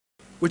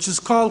which is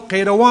called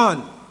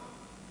Qayrawan.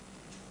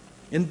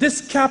 In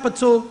this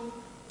capital,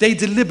 they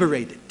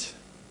deliberated.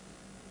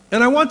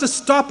 And I want to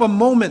stop a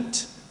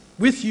moment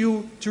with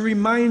you to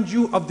remind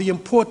you of the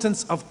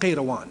importance of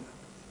Qayrawan.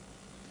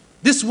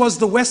 This was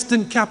the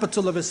western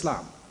capital of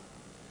Islam.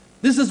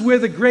 This is where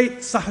the great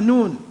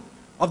Sahnun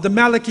of the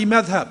Maliki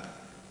madhab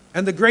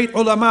and the great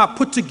ulama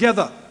put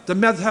together the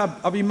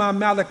madhab of Imam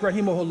Malik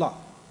rahimahullah.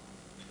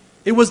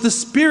 It was the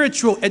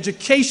spiritual,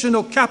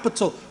 educational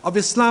capital of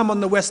Islam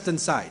on the western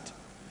side.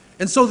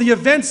 And so the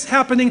events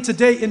happening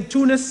today in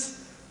Tunis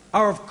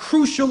are of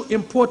crucial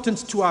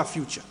importance to our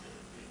future.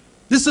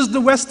 This is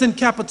the western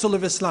capital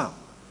of Islam.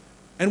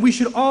 And we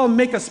should all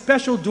make a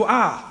special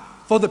dua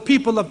for the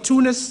people of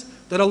Tunis,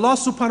 that Allah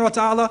subhanahu wa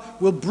ta'ala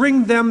will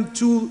bring them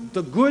to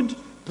the good,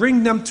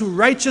 bring them to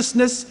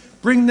righteousness,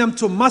 bring them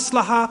to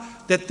maslahah,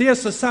 that their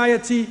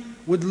society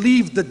would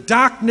leave the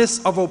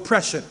darkness of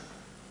oppression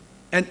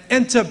and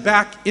enter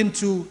back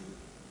into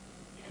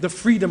the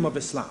freedom of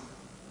Islam.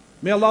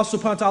 May Allah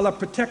subhanahu wa ta'ala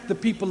protect the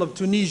people of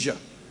Tunisia.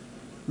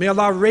 May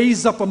Allah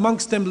raise up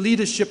amongst them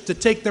leadership to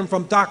take them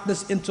from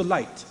darkness into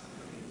light.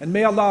 And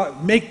may Allah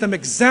make them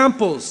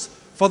examples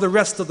for the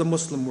rest of the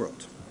Muslim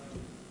world.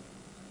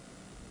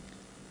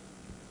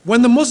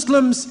 When the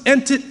Muslims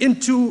entered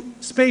into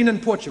Spain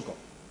and Portugal,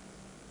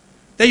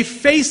 they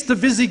faced the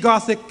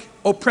Visigothic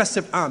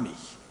oppressive army.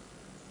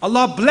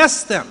 Allah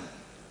blessed them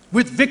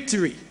with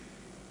victory,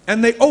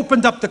 and they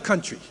opened up the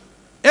country.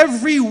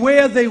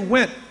 Everywhere they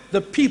went,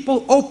 the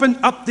people opened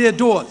up their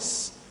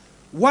doors.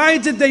 Why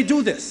did they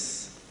do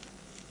this?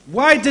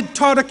 Why did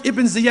Tariq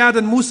ibn Ziyad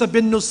and Musa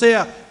bin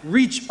Nusayr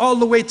reach all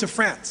the way to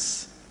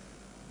France?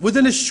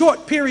 Within a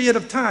short period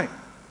of time,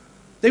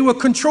 they were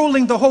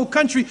controlling the whole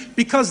country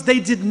because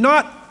they did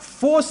not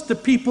force the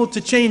people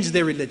to change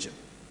their religion.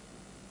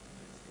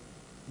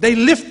 They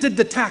lifted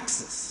the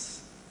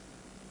taxes.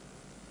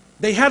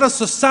 They had a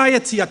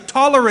society, a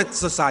tolerant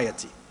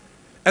society.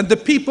 And the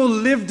people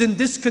lived in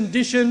this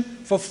condition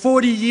for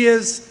 40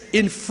 years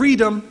in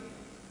freedom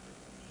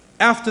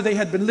after they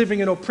had been living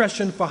in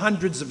oppression for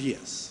hundreds of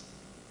years.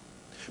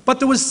 But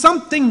there was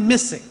something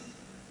missing.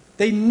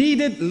 They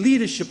needed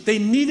leadership. They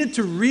needed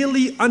to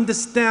really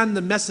understand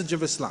the message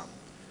of Islam.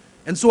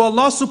 And so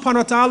Allah subhanahu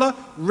wa ta'ala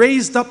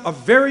raised up a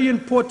very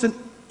important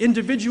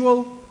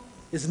individual.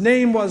 His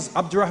name was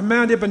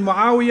Abdurrahman ibn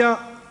Muawiyah,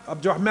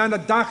 Abdurrahman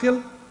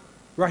al-Dakhil,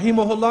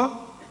 rahimahullah,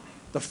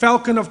 the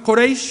falcon of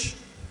Quraysh,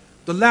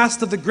 the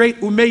last of the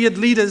great Umayyad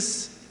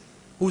leaders,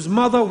 whose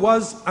mother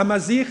was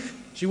Amazigh.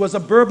 She was a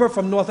Berber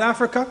from North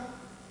Africa.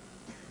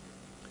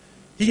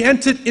 He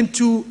entered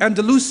into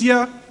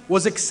Andalusia,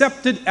 was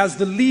accepted as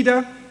the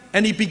leader,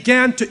 and he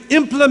began to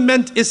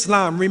implement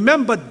Islam.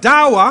 Remember,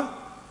 Dawah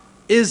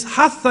is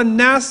hathan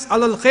nas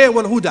al khair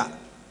wal huda.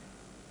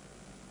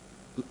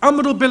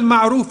 Amru bil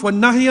ma'ruf wa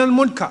nahy al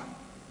munkar.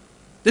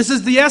 This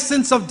is the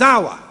essence of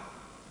Dawah.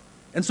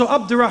 And so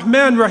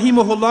Abdurrahman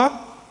rahimahullah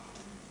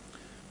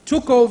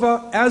took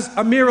over as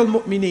Amir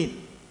al-Mu'mineen.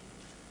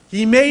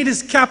 He made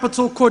his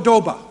capital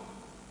Cordoba.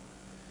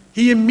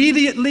 He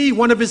immediately,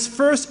 one of his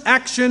first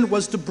action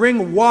was to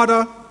bring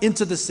water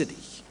into the city,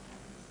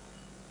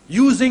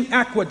 using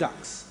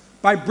aqueducts.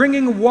 By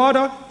bringing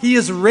water, he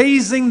is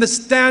raising the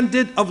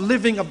standard of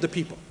living of the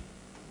people.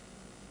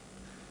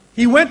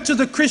 He went to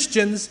the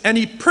Christians and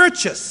he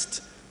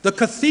purchased the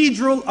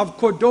Cathedral of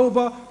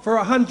Cordoba for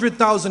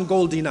 100,000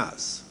 gold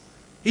dinars.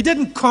 He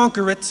didn't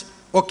conquer it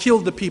or kill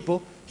the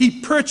people.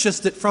 He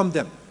purchased it from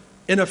them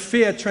in a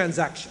fair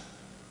transaction.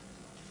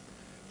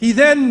 He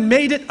then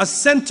made it a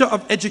center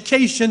of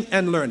education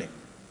and learning.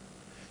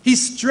 He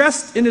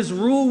stressed in his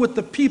rule with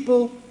the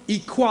people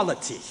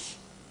equality.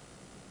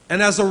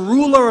 And as a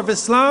ruler of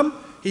Islam,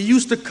 he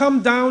used to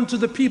come down to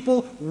the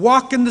people,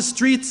 walk in the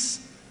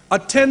streets,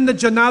 attend the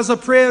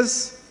janazah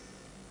prayers,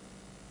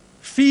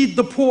 feed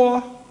the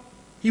poor.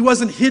 He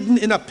wasn't hidden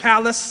in a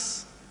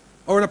palace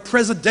or in a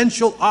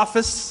presidential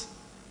office.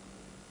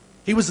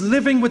 He was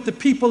living with the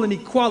people in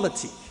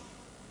equality.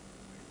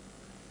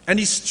 And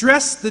he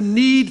stressed the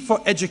need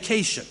for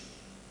education.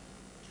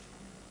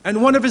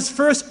 And one of his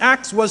first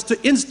acts was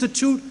to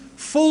institute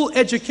full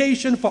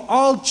education for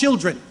all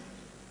children.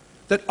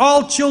 That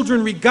all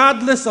children,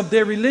 regardless of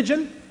their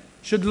religion,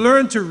 should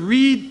learn to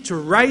read, to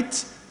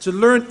write, to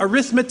learn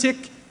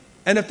arithmetic,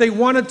 and if they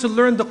wanted to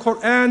learn the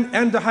Quran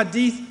and the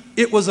Hadith,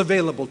 it was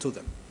available to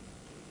them.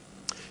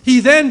 He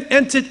then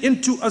entered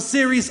into a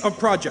series of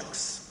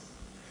projects.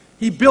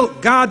 He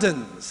built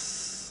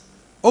gardens,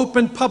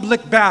 opened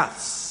public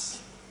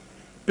baths,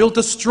 built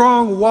a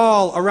strong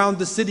wall around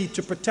the city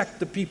to protect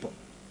the people.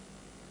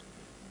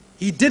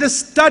 He did a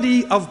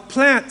study of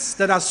plants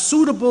that are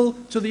suitable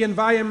to the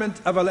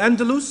environment of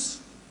Al-Andalus,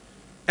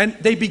 and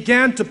they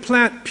began to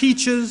plant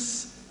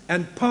peaches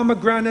and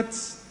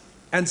pomegranates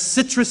and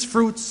citrus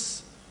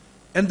fruits,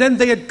 and then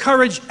they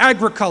encouraged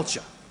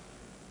agriculture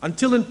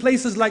until in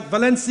places like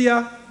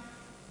Valencia,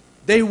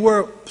 they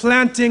were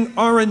planting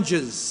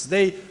oranges,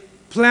 they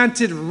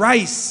planted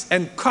rice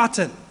and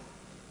cotton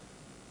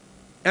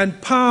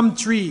and palm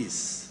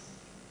trees,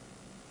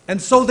 and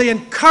so they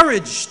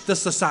encouraged the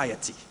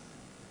society.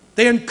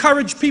 They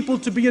encouraged people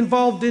to be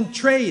involved in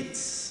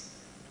trades.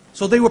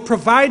 So they were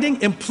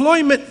providing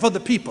employment for the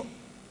people.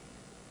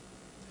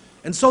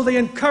 And so they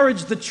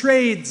encouraged the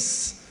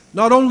trades,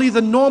 not only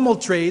the normal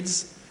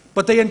trades,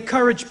 but they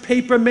encouraged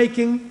paper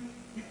making,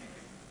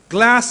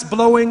 glass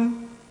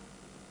blowing,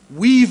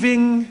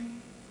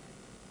 weaving,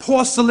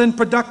 porcelain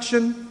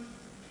production.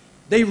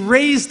 They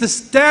raised the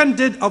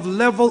standard of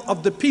level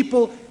of the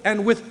people,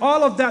 and with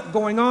all of that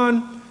going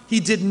on, he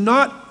did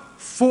not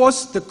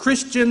force the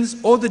Christians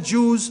or the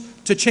Jews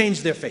to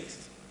change their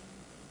faith.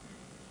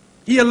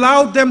 He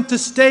allowed them to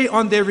stay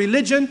on their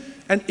religion,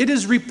 and it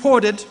is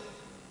reported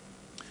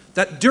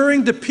that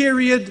during the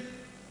period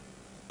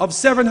of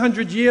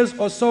 700 years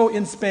or so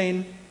in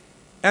Spain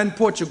and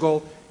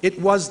Portugal, it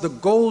was the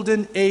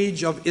golden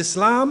age of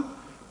Islam,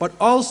 but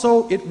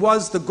also it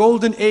was the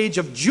golden age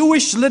of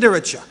Jewish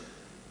literature.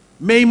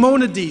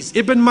 Maimonides,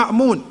 Ibn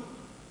Ma'mun,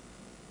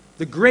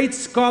 the great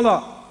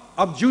scholar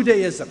of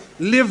Judaism,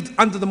 lived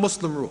under the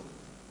Muslim rule.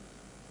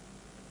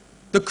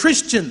 The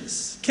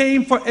Christians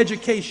came for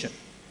education,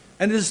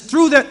 and it is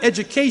through that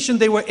education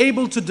they were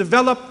able to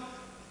develop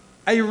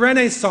a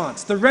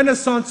renaissance. The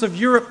Renaissance of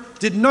Europe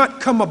did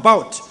not come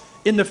about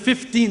in the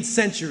 15th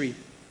century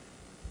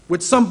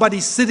with somebody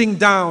sitting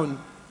down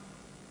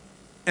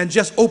and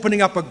just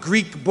opening up a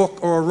Greek book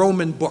or a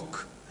Roman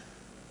book.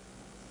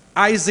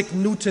 Isaac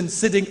Newton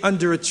sitting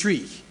under a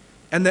tree,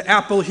 and the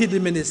apple hit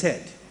him in his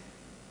head.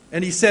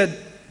 And he said,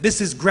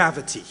 "This is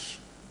gravity."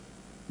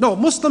 No,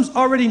 Muslims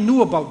already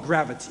knew about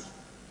gravity.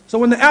 So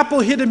when the apple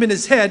hit him in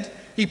his head,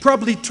 he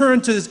probably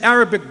turned to his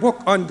Arabic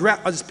book on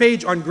his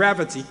page on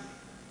gravity,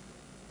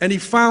 and he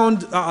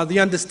found the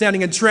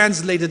understanding and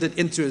translated it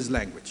into his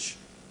language.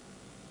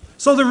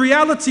 So the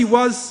reality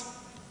was,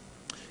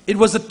 it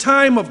was a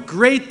time of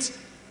great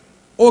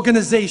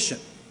organization.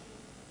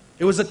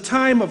 It was a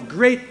time of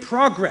great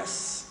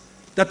progress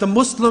that the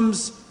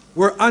Muslims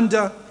were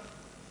under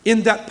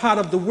in that part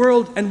of the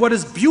world. And what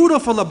is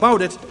beautiful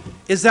about it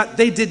is that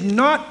they did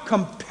not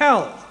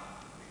compel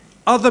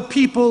other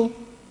people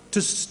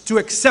to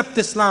accept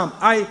Islam.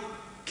 I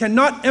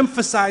cannot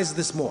emphasize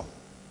this more,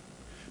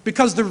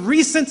 because the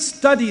recent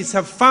studies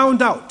have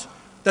found out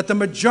that the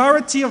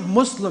majority of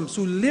Muslims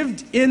who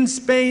lived in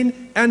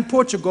Spain and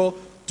Portugal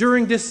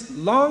during this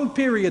long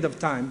period of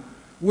time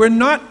were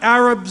not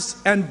Arabs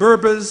and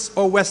Berbers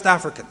or West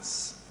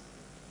Africans.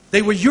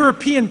 They were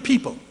European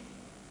people.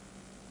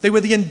 They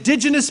were the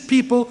indigenous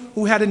people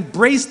who had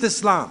embraced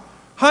Islam.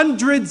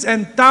 Hundreds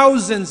and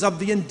thousands of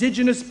the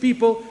indigenous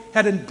people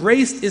had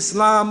embraced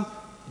Islam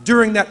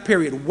during that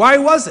period. Why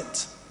was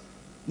it?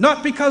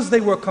 Not because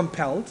they were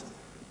compelled,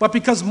 but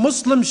because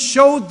Muslims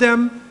showed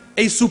them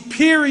a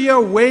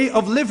superior way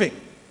of living,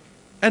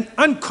 an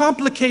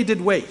uncomplicated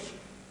way,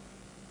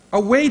 a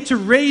way to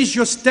raise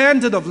your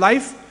standard of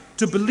life,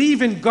 to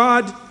believe in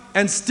God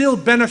and still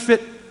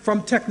benefit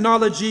from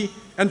technology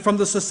and from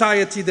the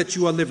society that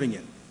you are living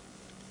in.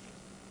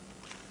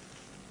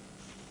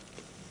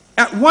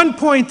 At one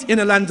point in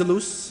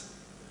Al-Andalus,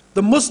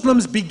 the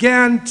Muslims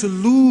began to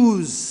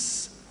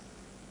lose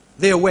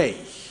their way.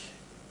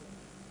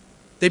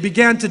 They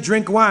began to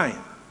drink wine.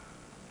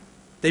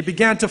 They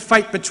began to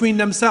fight between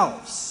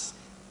themselves.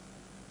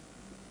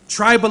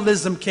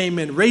 Tribalism came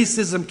in,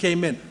 racism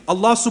came in.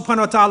 Allah subhanahu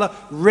wa ta'ala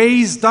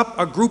raised up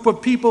a group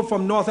of people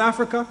from North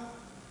Africa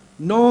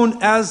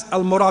known as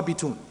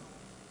Al-Murabitun.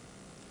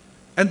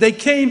 And they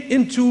came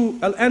into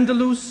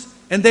Al-Andalus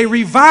and they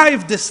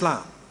revived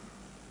Islam.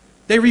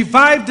 They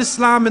revived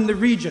Islam in the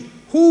region.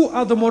 Who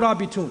are the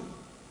Murabitun?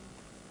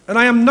 And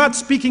I am not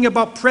speaking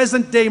about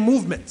present day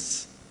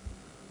movements.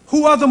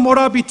 Who are the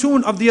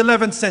Murabitun of the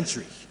 11th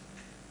century?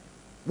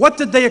 What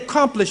did they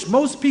accomplish?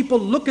 Most people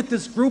look at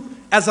this group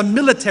as a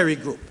military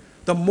group.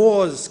 The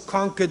Moors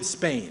conquered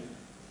Spain.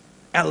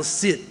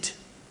 Al-Cid.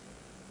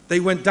 They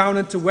went down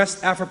into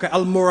West Africa.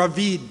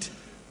 Al-Moravid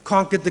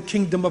conquered the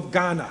kingdom of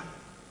Ghana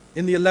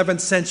in the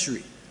 11th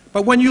century.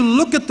 But when you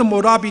look at the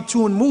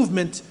Murabitun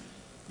movement,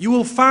 you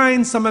will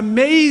find some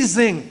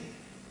amazing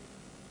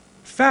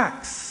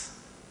facts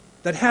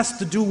that has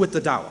to do with the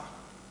Dawah.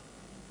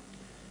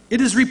 It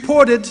is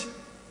reported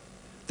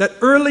that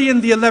early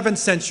in the 11th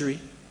century,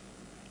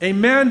 a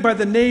man by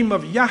the name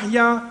of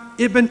Yahya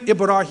ibn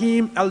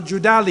Ibrahim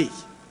al-Judali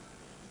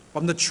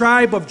from the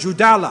tribe of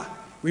Judala.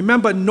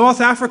 Remember, in North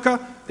Africa,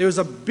 there was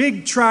a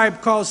big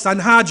tribe called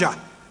Sanhaja.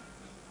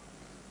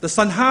 The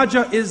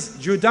Sanhaja is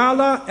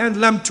Judala and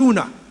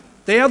Lamtuna.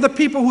 They are the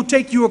people who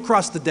take you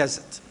across the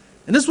desert.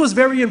 And this was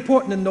very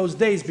important in those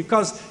days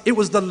because it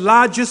was the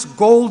largest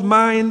gold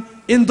mine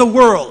in the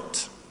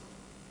world.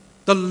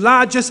 The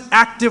largest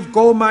active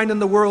gold mine in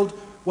the world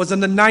was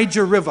in the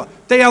Niger River.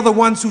 They are the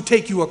ones who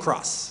take you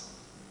across.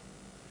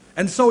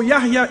 And so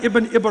Yahya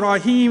ibn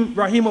Ibrahim,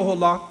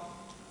 rahimahullah,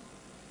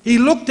 he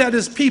looked at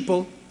his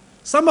people.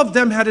 Some of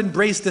them had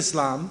embraced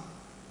Islam.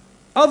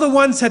 Other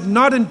ones had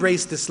not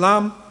embraced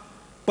Islam,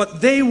 but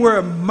they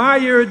were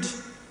mired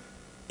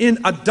in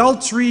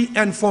adultery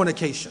and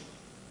fornication.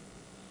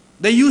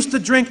 They used to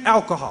drink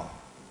alcohol.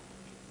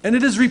 And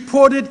it is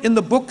reported in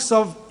the books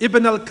of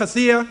Ibn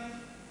al-Kathir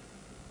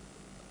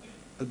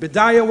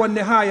Al-Bidayah wa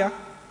Nihaya,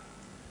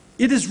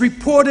 it is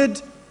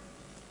reported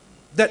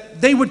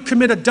that they would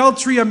commit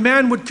adultery, a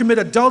man would commit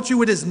adultery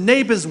with his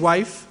neighbor's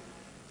wife,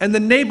 and the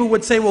neighbor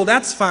would say, well,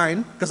 that's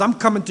fine, because I'm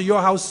coming to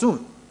your house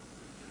soon.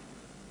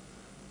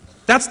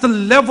 That's the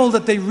level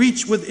that they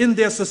reach within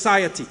their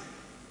society.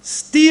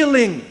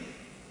 Stealing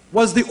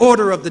was the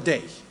order of the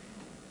day.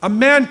 A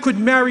man could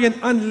marry an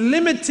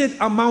unlimited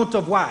amount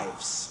of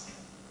wives.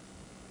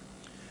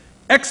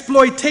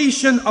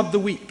 Exploitation of the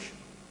weak.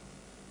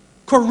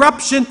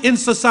 Corruption in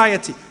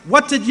society.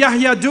 What did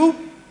Yahya do?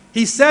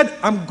 He said,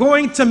 I'm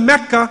going to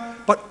Mecca,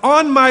 but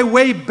on my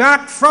way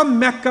back from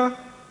Mecca,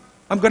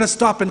 I'm going to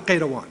stop in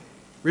Qayrawan.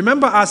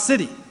 Remember our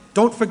city.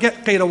 Don't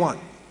forget Qayrawan.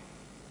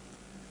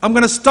 I'm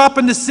going to stop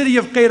in the city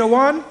of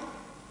Qayrawan,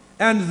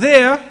 and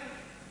there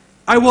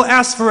I will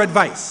ask for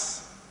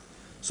advice.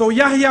 So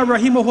Yahya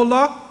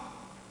rahimahullah,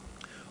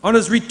 on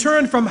his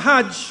return from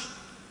Hajj,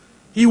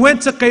 he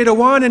went to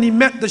Qayrawan and he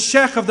met the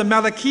Shaykh of the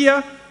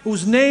Malikiya,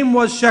 whose name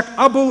was Shaykh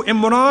Abu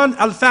Imran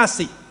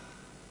al-Fasi.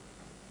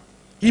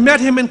 He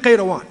met him in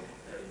Qayrawan.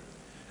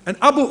 And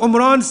Abu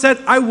Imran said,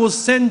 I will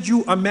send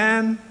you a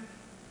man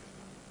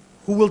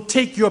who will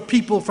take your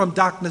people from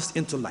darkness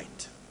into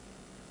light.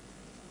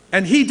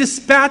 And he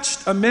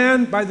dispatched a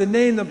man by the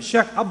name of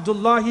Shaykh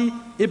Abdullah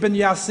ibn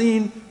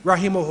Yasin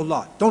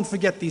rahimahullah. Don't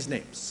forget these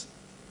names.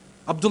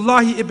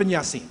 Abdullah ibn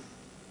Yasin.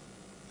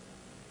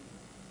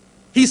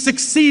 He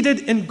succeeded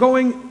in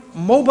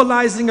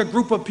mobilizing a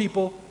group of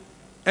people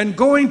and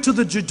going to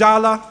the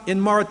Judala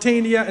in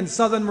Mauritania and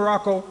southern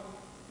Morocco.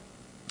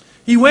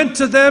 He went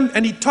to them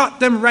and he taught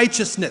them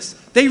righteousness.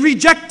 They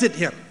rejected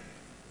him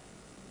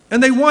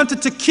and they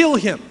wanted to kill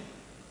him.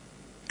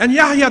 And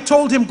Yahya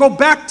told him, go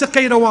back to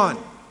Qayrawan.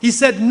 He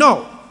said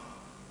no.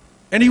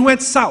 And he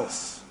went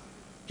south.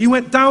 He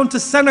went down to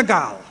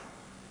Senegal.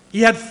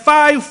 He had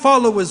 5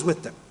 followers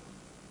with him.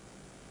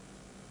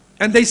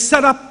 And they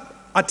set up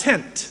a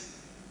tent.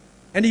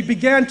 And he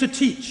began to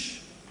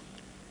teach.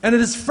 And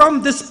it is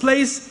from this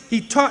place he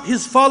taught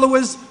his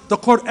followers the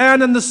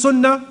Quran and the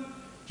Sunnah.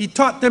 He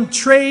taught them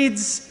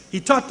trades.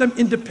 He taught them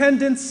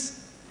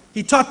independence.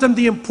 He taught them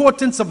the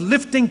importance of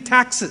lifting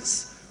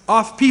taxes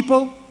off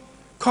people,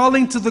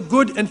 calling to the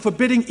good and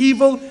forbidding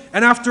evil.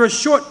 And after a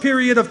short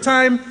period of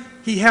time,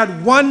 he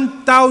had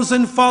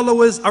 1,000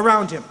 followers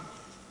around him.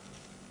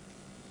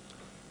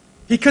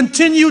 He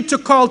continued to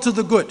call to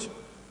the good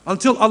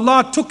until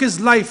Allah took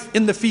his life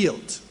in the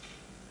field.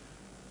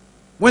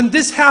 When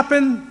this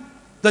happened,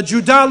 the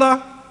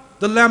Judala,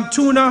 the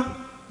Lamtuna,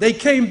 they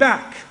came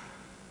back.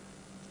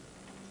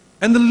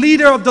 And the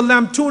leader of the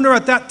Lamtuna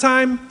at that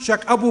time,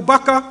 Shaykh Abu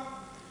Bakr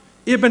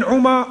ibn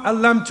Umar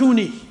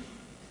al-Lamtuni,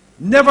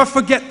 never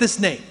forget this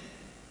name.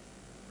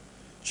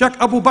 Shaykh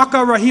Abu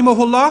Bakr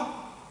rahimahullah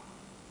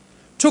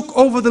took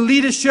over the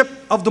leadership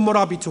of the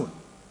Murabitun.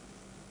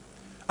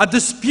 A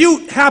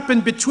dispute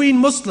happened between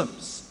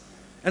Muslims.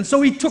 And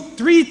so he took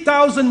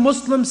 3,000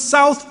 Muslims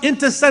south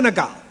into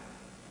Senegal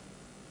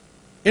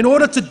in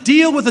order to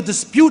deal with a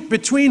dispute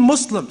between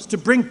Muslims, to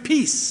bring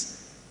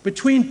peace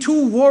between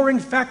 2 warring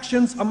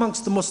factions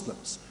amongst the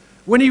Muslims.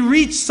 When he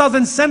reached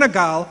southern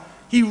Senegal,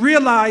 he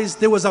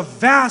realized there was a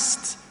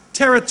vast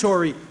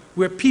territory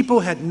where people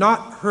had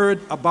not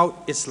heard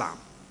about Islam,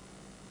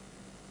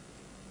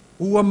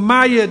 who were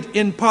mired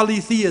in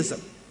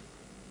polytheism,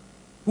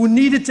 who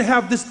needed to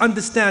have this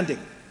understanding.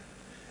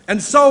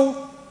 And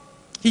so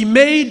he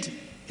made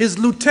his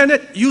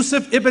lieutenant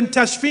Yusuf ibn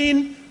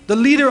Tashfin the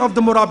leader of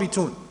the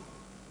Murabitun.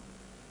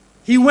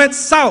 He went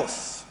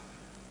south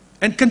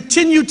and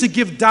continued to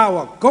give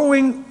dawah,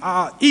 going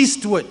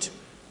eastward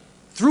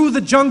through the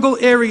jungle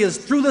areas,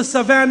 through the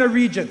savannah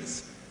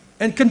regions,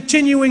 and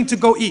continuing to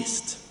go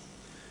east.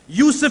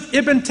 Yusuf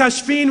ibn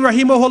Tashfin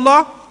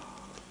rahimahullah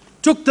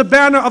took the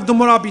banner of the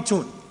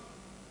Murabitun.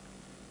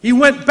 He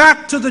went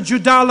back to the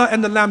Judala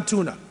and the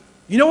Lamtuna.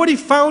 You know what he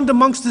found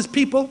amongst his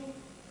people?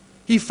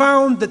 He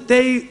found that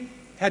they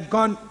had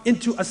gone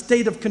into a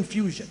state of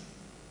confusion.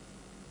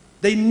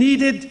 They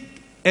needed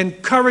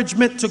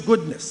encouragement to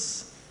goodness.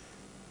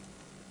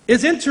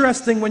 It's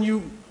interesting when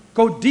you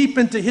go deep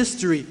into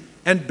history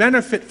and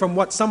benefit from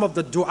what some of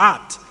the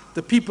du'at,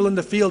 the people in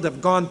the field, have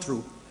gone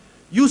through.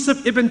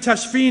 Yusuf ibn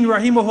Tashfin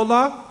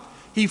rahimahullah,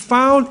 he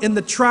found in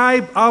the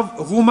tribe of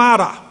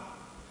Ghumara,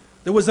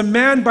 there was a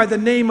man by the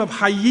name of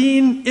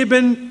Hayyin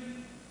ibn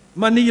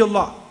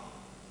Maniyullah.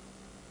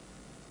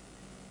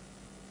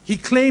 He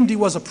claimed he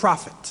was a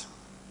prophet.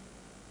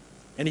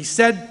 And he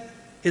said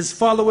his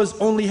followers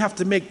only have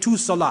to make 2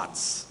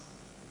 salats.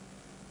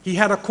 He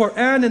had a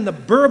Quran in the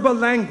Berber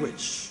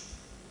language.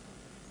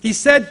 He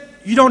said,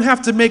 you don't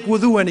have to make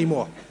wudu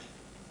anymore.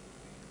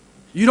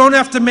 You don't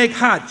have to make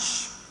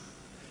hajj.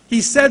 He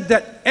said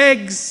that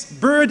eggs,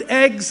 bird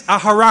eggs, are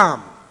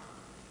haram,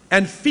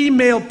 and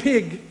female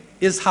pig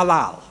is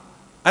halal.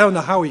 I don't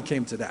know how he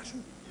came to that.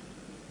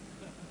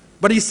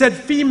 But he said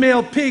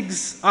female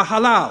pigs are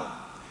halal.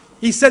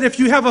 He said if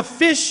you have a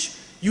fish,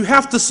 you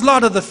have to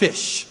slaughter the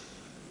fish.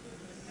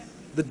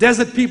 The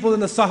desert people in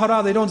the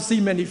Sahara, they don't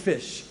see many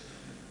fish.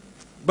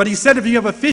 But he said if you have a fish,